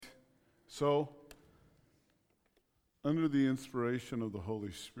So, under the inspiration of the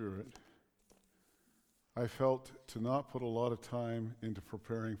Holy Spirit, I felt to not put a lot of time into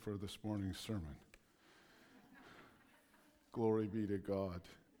preparing for this morning's sermon. Glory be to God.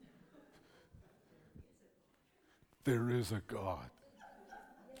 There is a God.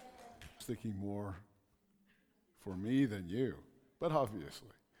 I was thinking more for me than you, but obviously.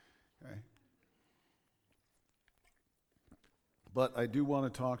 Okay? But I do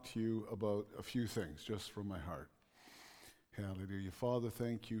want to talk to you about a few things just from my heart. Hallelujah. Father,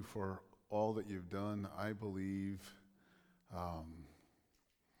 thank you for all that you've done. I believe,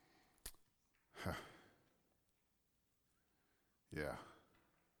 yeah,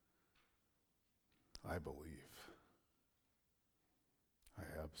 I believe. I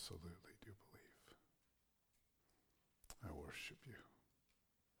absolutely do believe. I worship you.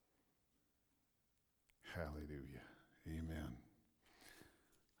 Hallelujah. Amen.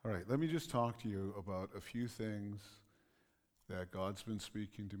 All right, let me just talk to you about a few things that God's been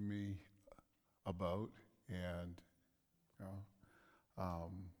speaking to me about, and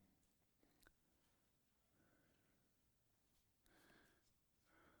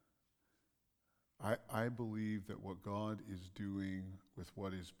I believe that what God is doing with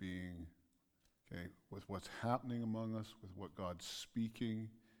what is being, with what's happening among us, with what God's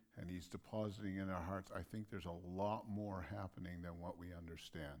speaking and He's depositing in our hearts, I think there's a lot more happening than what we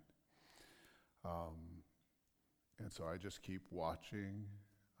understand. And so I just keep watching,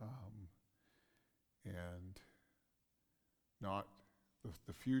 and not,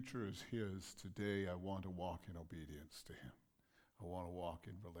 the future is His. Today I want to walk in obedience to Him. I want to walk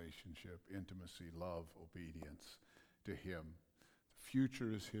in relationship, intimacy, love, obedience to Him. The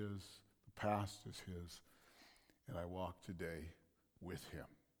future is His, the past is His, and I walk today with Him.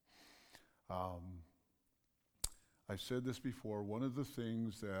 I've said this before, one of the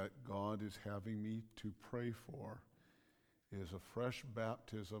things that God is having me to pray for is a fresh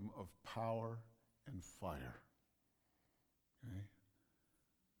baptism of power and fire. Okay?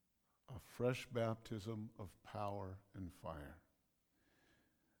 A fresh baptism of power and fire.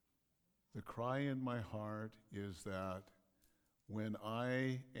 The cry in my heart is that when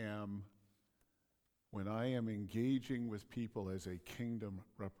I am engaging with people as a kingdom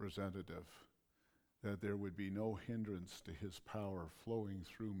representative, that there would be no hindrance to His power flowing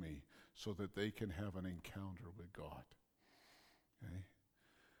through me so that they can have an encounter with God. Okay?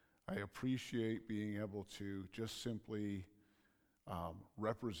 I appreciate being able to just simply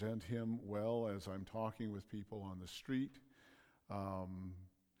represent Him well as I'm talking with people on the street,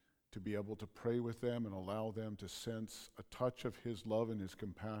 to be able to pray with them and allow them to sense a touch of His love and His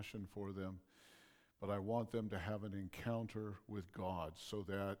compassion for them. But I want them to have an encounter with God so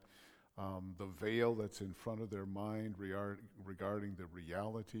that the veil that's in front of their mind regarding the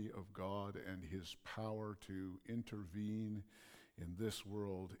reality of God and His power to intervene in this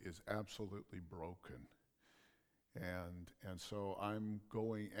world is absolutely broken. And so I'm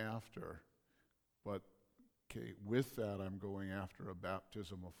going after, but with that I'm going after a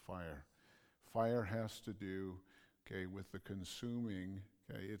baptism of fire. Fire has to do, with the consuming,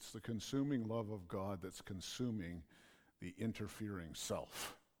 it's the consuming love of God that's consuming the interfering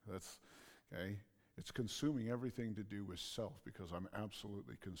self. That's, it's consuming everything to do with self because I'm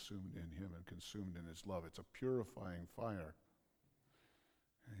absolutely consumed in Him and consumed in His love. It's a purifying fire.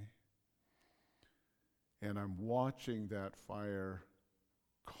 Okay? And I'm watching that fire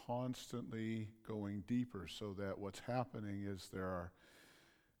constantly going deeper so that what's happening is there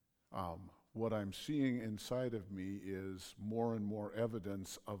are, what I'm seeing inside of me is more and more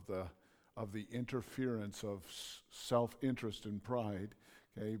evidence of the interference of self-interest and pride.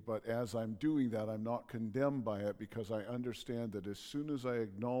 Okay, but as I'm doing that, I'm not condemned by it because I understand that as soon as I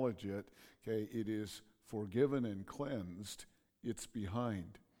acknowledge it, it is forgiven and cleansed. It's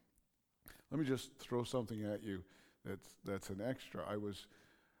behind. Let me just throw something at you that's an extra. I was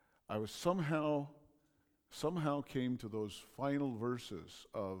somehow came to those final verses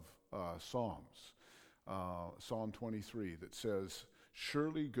of Psalms, Psalm 23, that says,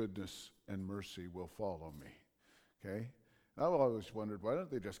 "Surely goodness and mercy will follow me." Okay. I've always wondered, why don't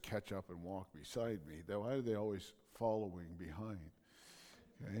they just catch up and walk beside me? Why are they always following behind?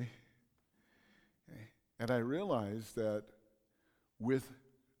 Okay? And I realized that with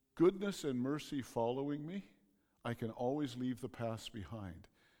goodness and mercy following me, I can always leave the past behind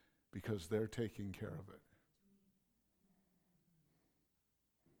because they're taking care of it.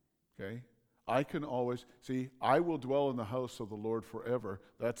 Okay? I can always, I will dwell in the house of the Lord forever.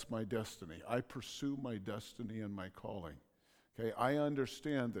 That's my destiny. I pursue my destiny and my calling. Okay, I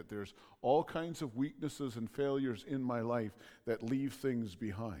understand that there's all kinds of weaknesses and failures in my life that leave things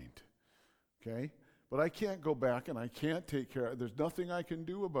behind. okay? But I can't go back and I can't take care of it. There's nothing I can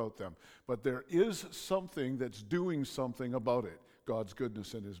do about them. But there is something that's doing something about it, God's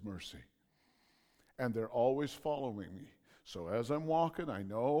goodness and his mercy. And they're always following me. So as I'm walking, I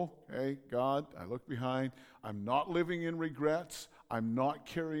know, hey, God, I look behind. I'm not living in regrets. I'm not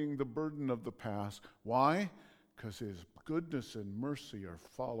carrying the burden of the past. Why? Because his goodness and mercy are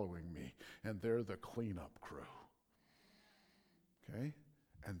following me. And they're the cleanup crew. Okay?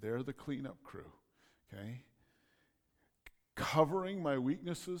 And they're the cleanup crew. Okay? Covering my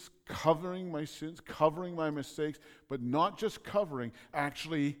weaknesses, covering my sins, covering my mistakes, but not just covering,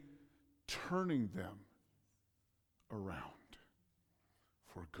 actually turning them around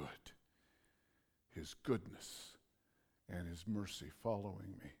for good. His goodness and his mercy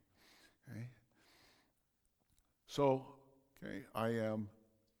following me. Okay? So, okay, I am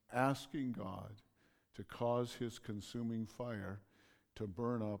asking God to cause his consuming fire to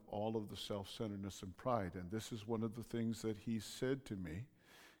burn up all of the self-centeredness and pride. And this is one of the things that he said to me,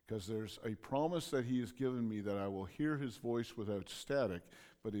 because there's a promise that he has given me that I will hear his voice without static,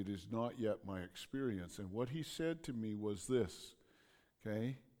 but it is not yet my experience. And what he said to me was this,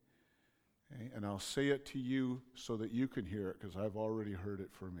 okay? And I'll say it to you so that you can hear it, because I've already heard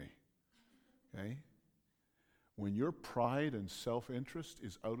it for me. Okay? When your pride and self-interest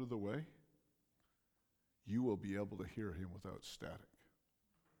is out of the way, you will be able to hear him without static.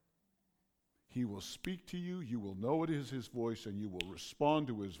 He will speak to you, you will know it is his voice, and you will respond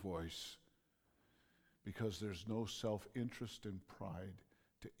to his voice, because there's no self-interest and pride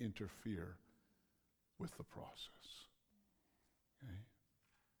to interfere with the process. Okay?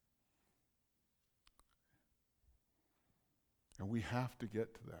 And we have to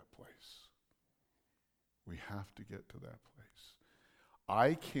get to that place. We have to get to that place.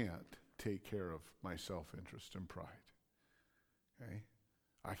 I can't take care of my self-interest and pride. Okay?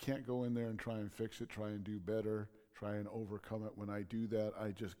 I can't go in there and try and fix it, try and do better, try and overcome it. When I do that, I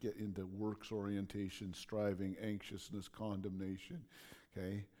just get into works orientation, striving, anxiousness, condemnation.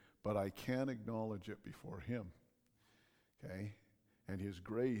 Okay? But I can acknowledge it before him. Okay? And his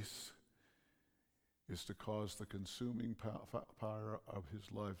grace is to cause the consuming power of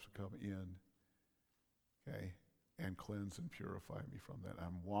his life to come in, okay, and cleanse and purify me from that.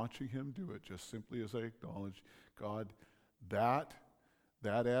 I'm watching him do it just simply as I acknowledge, God, that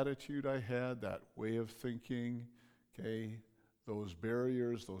attitude I had, that way of thinking, okay, those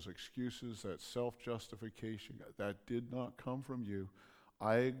barriers, those excuses, that self-justification, that did not come from you.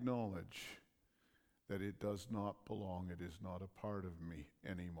 I acknowledge that it does not belong. It is not a part of me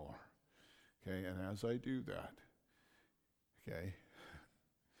anymore. Okay, and as I do that, okay,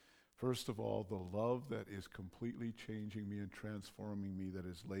 first of all, the love that is completely changing me and transforming me, that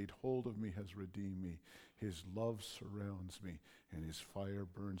has laid hold of me, has redeemed me. His love surrounds me, and his fire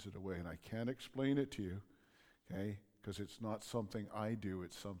burns it away. And I can't explain it to you, okay, because it's not something I do,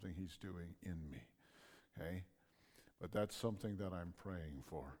 it's something he's doing in me, okay? But that's something that I'm praying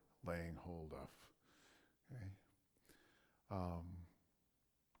for, laying hold of, okay?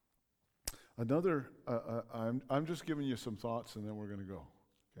 I'm just giving you some thoughts and then we're going to go.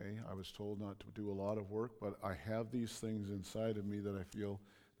 Okay, I was told not to do a lot of work, but I have these things inside of me that I feel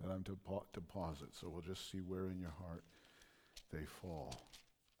that I'm to deposit. So we'll just see where in your heart they fall.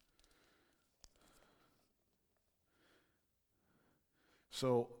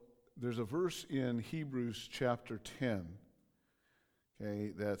 So there's a verse in Hebrews chapter 10,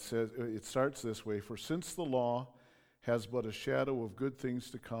 okay, that says, it starts this way, for since the law has but a shadow of good things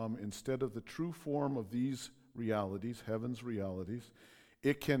to come instead of the true form of these realities, heaven's realities,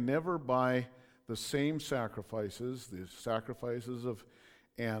 it can never by the same sacrifices, the sacrifices of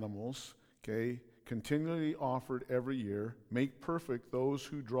animals, okay, continually offered every year, make perfect those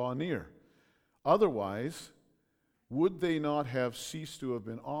who draw near. Otherwise, would they not have ceased to have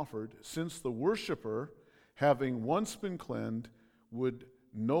been offered, since the worshiper, having once been cleansed, would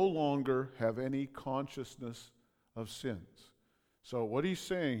no longer have any consciousness of sins? So what he's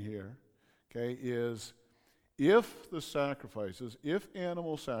saying here, okay, is if the sacrifices, if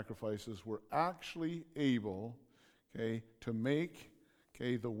animal sacrifices were actually able, okay, to make,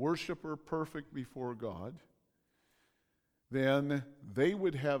 okay, the worshiper perfect before God, then they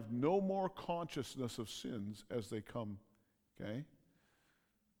would have no more consciousness of sins as they come, okay?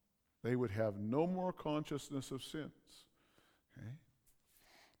 They would have no more consciousness of sins, okay?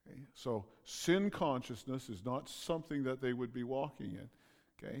 Okay? So sin consciousness is not something that they would be walking in.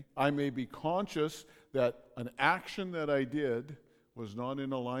 Okay? I may be conscious that an action that I did was not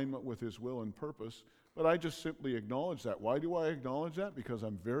in alignment with his will and purpose, but I just simply acknowledge that. Why do I acknowledge that? Because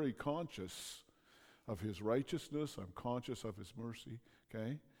I'm very conscious of his righteousness. I'm conscious of his mercy.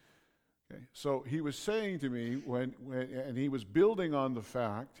 Okay? Okay? So he was saying to me, and he was building on the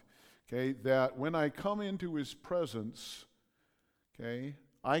fact, okay, that when I come into his presence, okay,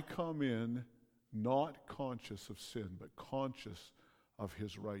 I come in not conscious of sin, but conscious of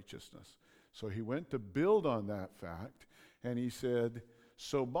his righteousness. So he went to build on that fact, and he said,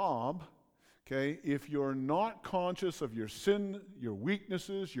 so Bob, okay, if you're not conscious of your sin, your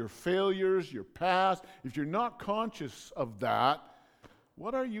weaknesses, your failures, your past, if you're not conscious of that,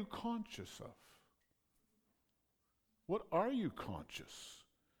 what are you conscious of? What are you conscious?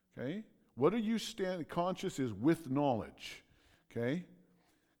 Okay? What are you conscious is with knowledge. Okay?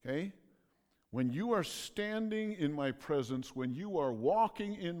 Okay? When you are standing in my presence, when you are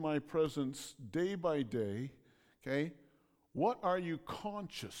walking in my presence day by day, okay, what are you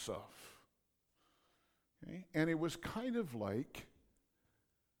conscious of? Okay? And it was kind of like,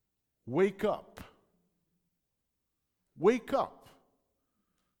 wake up. Wake up.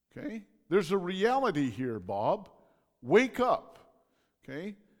 Okay? There's a reality here, Bob. Wake up.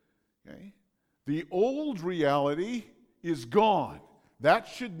 Okay? Okay? The old reality is gone. That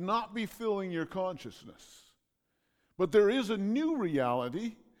should not be filling your consciousness. But there is a new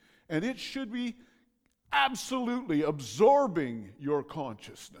reality, and it should be absolutely absorbing your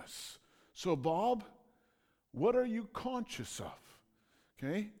consciousness. So, Bob, what are you conscious of?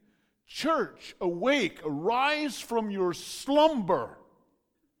 Okay? Church, awake, arise from your slumber.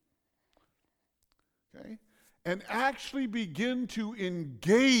 Okay? And actually begin to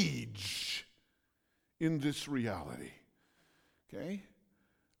engage in this reality. Okay?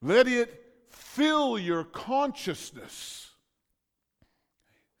 Let it fill your consciousness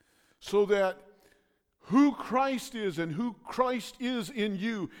so that who Christ is and who Christ is in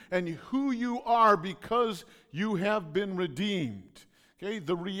you and who you are because you have been redeemed. Okay?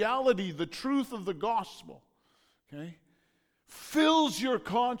 The reality, the truth of the gospel, okay, fills your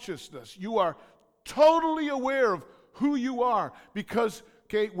consciousness. You are totally aware of who you are because,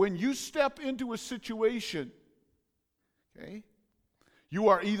 okay, when you step into a situation, okay, you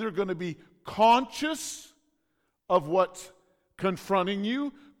are either going to be conscious of what's confronting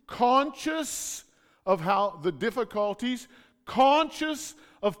you, conscious of how the difficulties, conscious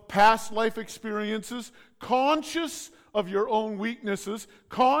of past life experiences, conscious of your own weaknesses,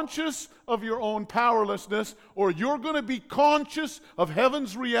 conscious of your own powerlessness, or you're going to be conscious of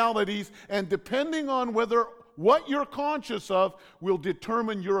heaven's realities, and depending on whether what you're conscious of will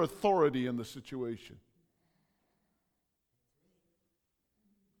determine your authority in the situation.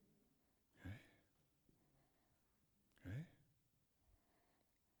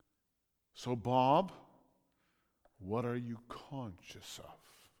 So, Bob, what are you conscious of?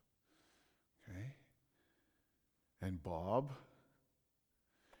 Okay? And Bob,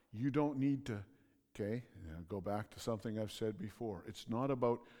 you don't need to, okay, I'll go back to something I've said before. It's not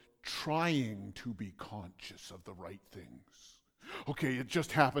about trying to be conscious of the right things. Okay, it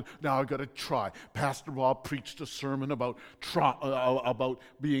just happened. Now I've got to try. Pastor Bob preached a sermon about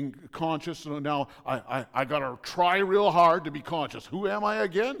being conscious. So now I got to try real hard to be conscious. Who am I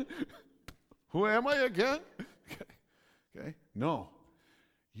again? Who am I again? Okay. No.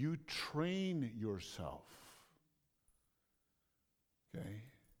 You train yourself. Okay.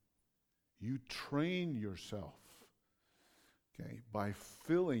 You train yourself. Okay. By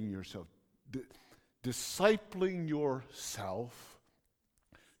filling yourself, discipling yourself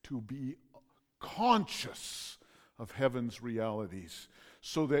to be conscious of heaven's realities,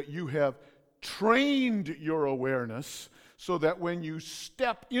 so that you have trained your awareness, so that when you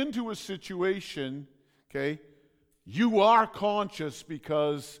step into a situation, okay, you are conscious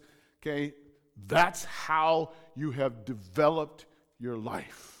because, okay, that's how you have developed your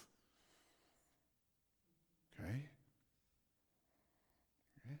life. Okay?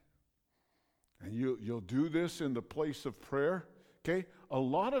 Okay? And you'll do this in the place of prayer. Okay? A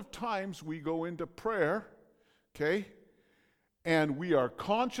lot of times we go into prayer, okay, and we are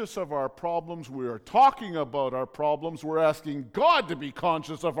conscious of our problems. We are talking about our problems. We're asking God to be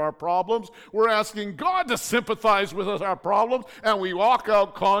conscious of our problems. We're asking God to sympathize with our problems. And we walk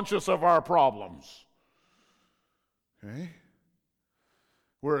out conscious of our problems. Okay?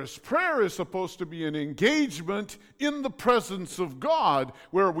 Whereas prayer is supposed to be an engagement in the presence of God,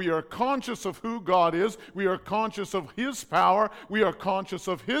 where we are conscious of who God is, we are conscious of His power, we are conscious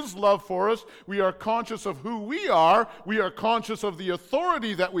of His love for us, we are conscious of who we are conscious of the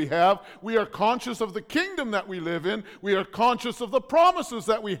authority that we have, we are conscious of the kingdom that we live in, we are conscious of the promises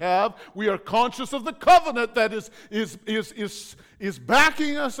that we have, we are conscious of the covenant that is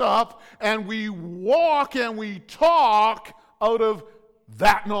backing us up, and we walk and we talk out of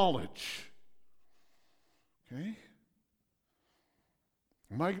that knowledge. Okay?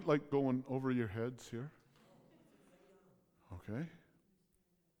 Am I like going over your heads here? Okay.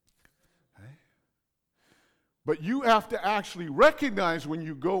 Okay. But you have to actually recognize when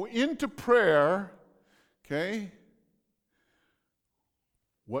you go into prayer, okay,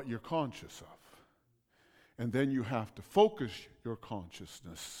 what you're conscious of. And then you have to focus your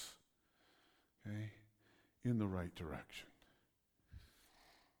consciousness, okay, in the right direction.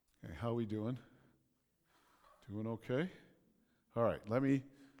 Okay, how are we doing? Doing okay? All right, let me,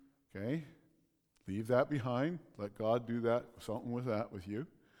 okay, leave that behind. Let God do that, something with that with you.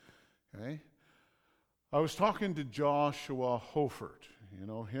 Okay? I was talking to Joshua Hofert. You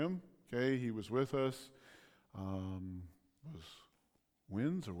know him? Okay, he was with us. Was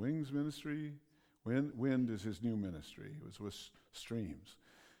Winds or Wings Ministry? Wind is his new ministry. It was with Streams.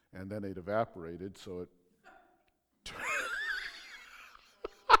 And then it evaporated, so it...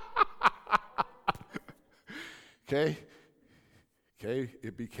 Okay,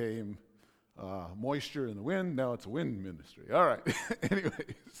 it became moisture in the wind. Now it's a wind ministry. All right.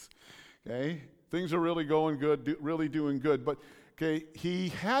 Anyways, okay, things are really going good, really doing good. But okay, he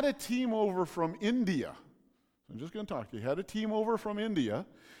had a team over from India. I'm just going to talk to you. He had a team over from India,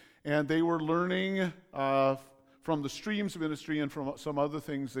 and they were learning from the Streams ministry and from some other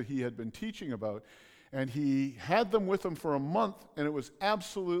things that he had been teaching about. And he had them with him for a month, and it was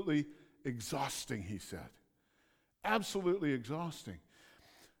absolutely exhausting, he said. Absolutely exhausting.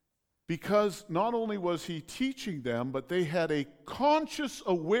 Because not only was he teaching them, but they had a conscious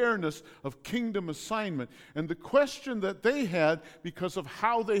awareness of kingdom assignment. And the question that they had, because of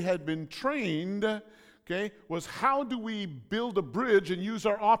how they had been trained, okay, was how do we build a bridge and use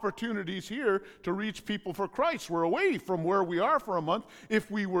our opportunities here to reach people for Christ? We're away from where we are for a month.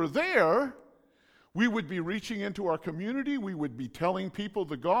 If we were there, we would be reaching into our community. We would be telling people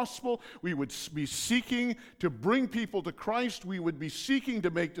the gospel. We would be seeking to bring people to Christ. We would be seeking to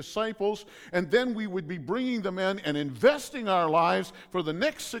make disciples. And then we would be bringing them in and investing our lives for the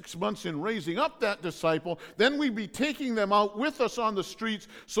next 6 months in raising up that disciple. Then we'd be taking them out with us on the streets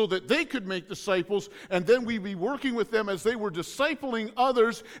so that they could make disciples. And then we'd be working with them as they were discipling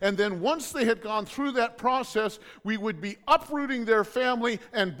others. And then once they had gone through that process, we would be uprooting their family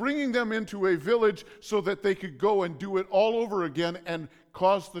and bringing them into a village so that they could go and do it all over again and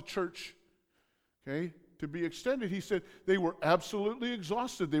cause the church, okay, to be extended. He said they were absolutely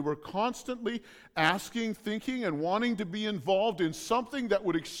exhausted. They were constantly asking, thinking, and wanting to be involved in something that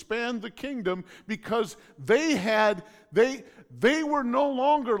would expand the kingdom because they were no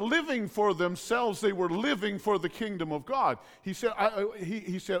longer living for themselves. They were living for the kingdom of God. He said,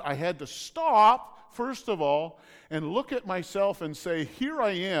 I had to stop, first of all, and look at myself and say, here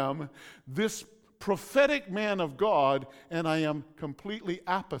I am, this prophetic man of God, and I am completely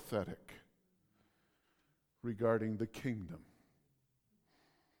apathetic regarding the kingdom.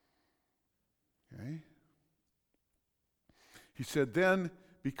 Okay? He said then,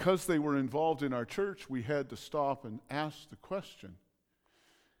 because they were involved in our church, we had to stop and ask the question,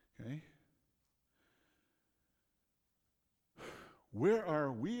 okay? Where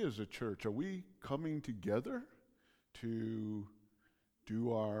are we as a church? Are we coming together to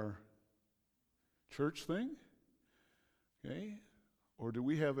do our church thing? Okay? Or do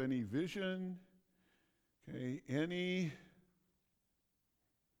we have any vision? Okay? Okay?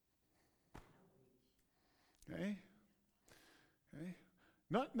 Okay?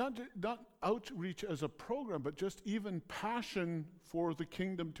 Not outreach as a program, but just even passion for the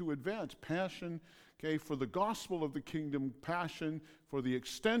kingdom to advance. Passion, okay, for the gospel of the kingdom. Passion for the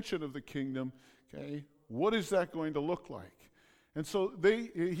extension of the kingdom. Okay? What is that going to look like? And so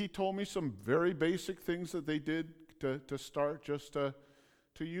he told me some very basic things that they did to start just to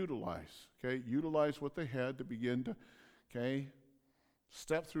utilize. Okay? Utilize what they had to begin to, okay,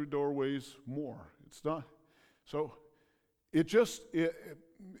 step through doorways more. It's not, so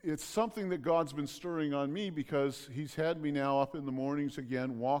it's something that God's been stirring on me because he's had me now up in the mornings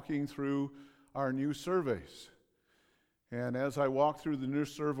again walking through our new surveys. And as I walk through the new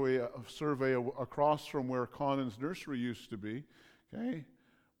survey across from where Conan's nursery used to be, okay,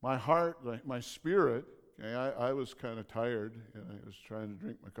 my heart, my spirit, okay, I was kind of tired, and I was trying to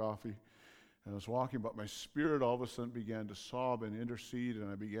drink my coffee, and I was walking, but my spirit all of a sudden began to sob and intercede,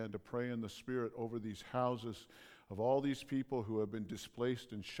 and I began to pray in the spirit over these houses of all these people who have been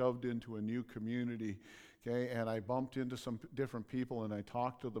displaced and shoved into a new community, okay, and I bumped into some different people and I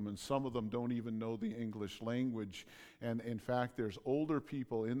talked to them, and some of them don't even know the English language. And in fact, there's older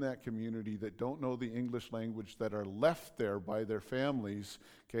people in that community that don't know the English language that are left there by their families,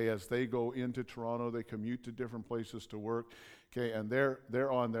 okay, as they go into Toronto, they commute to different places to work, okay, and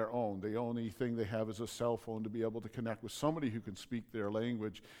they're on their own. The only thing they have is a cell phone to be able to connect with somebody who can speak their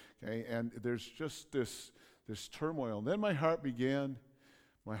language, okay, and there's just this turmoil. And then my heart began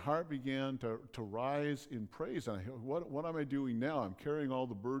to rise in praise. And what am I doing now? I'm carrying all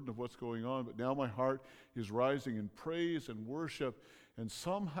the burden of what's going on, but now my heart is rising in praise and worship. And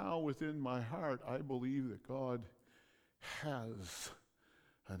somehow within my heart, I believe that God has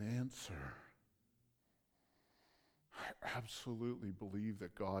an answer. I absolutely believe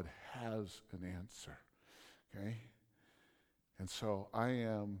that God has an answer. Okay? And so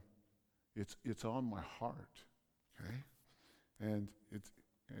it's on my heart. Okay? And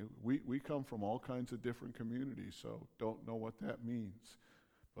we come from all kinds of different communities, so don't know what that means.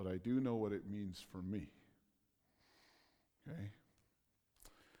 But I do know what it means for me. Okay?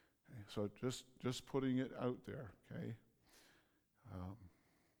 So just putting it out there, okay?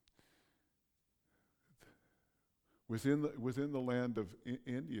 Within the land of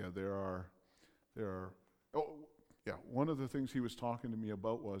India, there are one of the things he was talking to me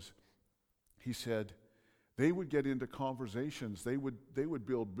about was, he said, they would get into conversations, they would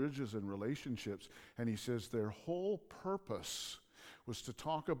build bridges and relationships, and he says their whole purpose was to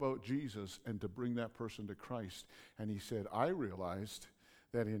talk about Jesus and to bring that person to Christ. And he said, I realized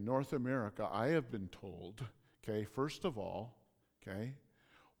that in North America, I have been told, okay, first of all, okay,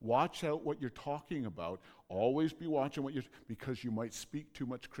 watch out what you're talking about. Always be watching because you might speak too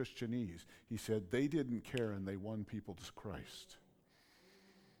much Christianese. He said they didn't care and they won people to Christ.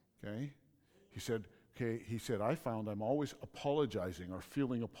 Okay? He said, I found I'm always apologizing or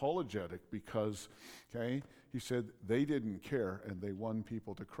feeling apologetic because, okay, he said they didn't care and they won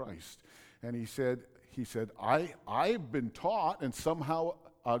people to Christ. And he said, I've been taught and somehow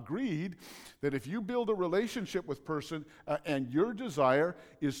agreed that if you build a relationship with person and your desire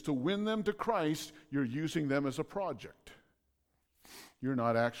is to win them to Christ, you're using them as a project. You're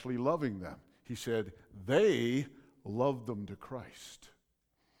not actually loving them. He said they loved them to Christ.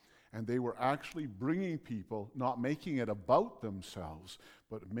 And they were actually bringing people, not making it about themselves,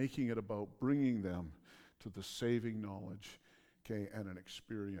 but making it about bringing them to the saving knowledge, okay, and an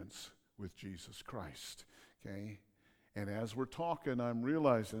experience with Jesus Christ, okay? And as we're talking, I'm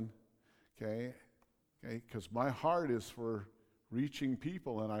realizing, okay, because my heart is for reaching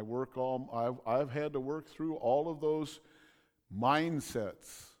people, and I've had to work through all of those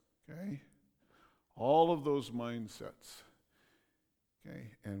mindsets, okay? All of those mindsets.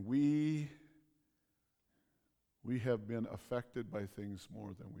 Okay, and we have been affected by things more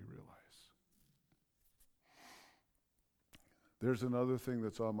than we realize. There's another thing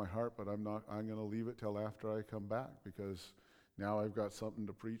that's on my heart, but I'm going to leave it till after I come back, because now I've got something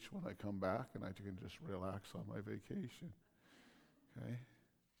to preach when I come back, and I can just relax on my vacation. Okay?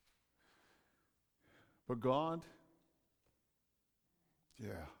 But God,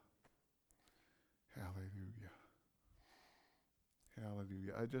 yeah. Hallelujah.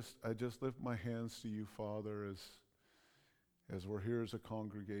 Hallelujah. I just lift my hands to you, Father, as we're here as a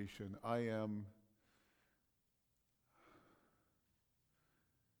congregation.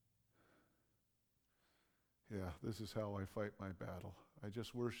 This is how I fight my battle. I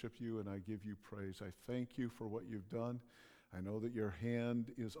just worship you and I give you praise. I thank you for what you've done. I know that your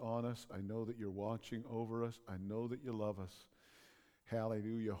hand is on us. I know that you're watching over us. I know that you love us.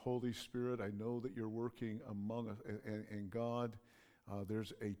 Hallelujah. Holy Spirit, I know that you're working among us. And God,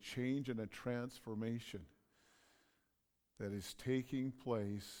 there's a change and a transformation that is taking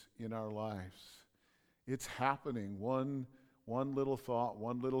place in our lives. It's happening. One little thought,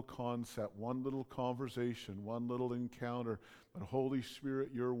 one little concept, one little conversation, one little encounter. But Holy Spirit,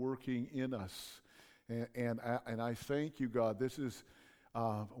 you're working in us. And I thank you, God. This is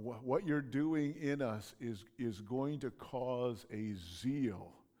what you're doing in us is going to cause a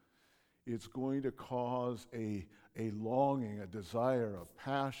zeal. It's going to cause a longing, a desire, a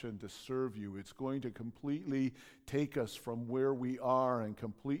passion to serve you. It's going to completely take us from where we are and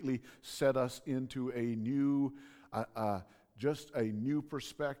completely set us into a new, just a new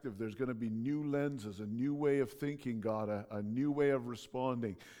perspective. There's going to be new lenses, a new way of thinking, God, a new way of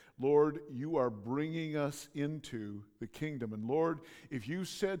responding. Lord, you are bringing us into the kingdom. And Lord, if you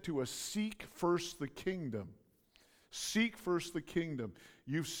said to us, seek first the kingdom,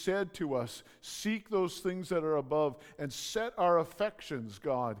 You've said to us, seek those things that are above and set our affections,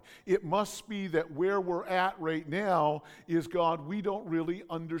 God. It must be that where we're at right now is, God, we don't really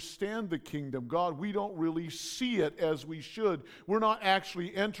understand the kingdom. God, we don't really see it as we should. We're not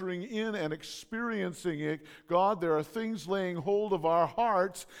actually entering in and experiencing it. God, there are things laying hold of our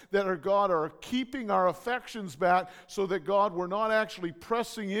hearts that are, God, are keeping our affections back so that, God, we're not actually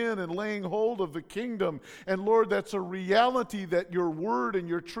pressing in and laying hold of the kingdom. And Lord, that's a reality that your word and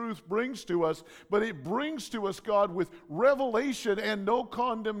your truth brings to us, but it brings to us, God, with revelation and no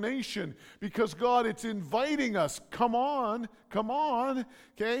condemnation, because, God, it's inviting us, come on,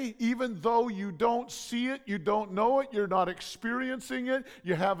 okay? Even though you don't see it, you don't know it, you're not experiencing it,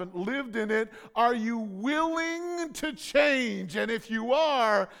 you haven't lived in it, are you willing to change? And if you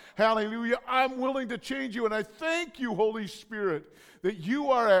are, hallelujah, I'm willing to change you, and I thank you, Holy Spirit, that you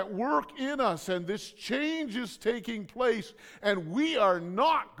are at work in us, and this change is taking place, and we are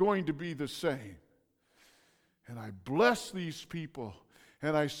not going to be the same. And I bless these people,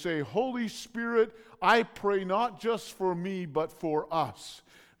 and I say, Holy Spirit, I pray not just for me, but for us.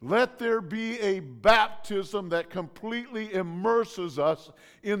 Let there be a baptism that completely immerses us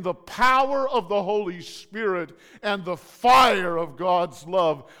in the power of the Holy Spirit and the fire of God's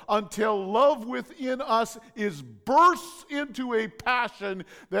love, until love within us is burst into a passion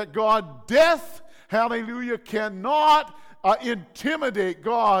that, God, death, hallelujah, cannot intimidate.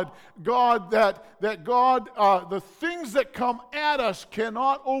 God, the things that come at us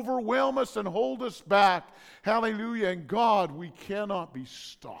cannot overwhelm us and hold us back. Hallelujah. And God, we cannot be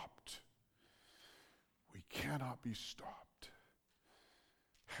stopped. We cannot be stopped.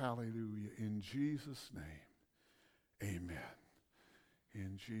 Hallelujah. In Jesus' name, amen.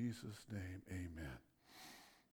 In Jesus' name, amen.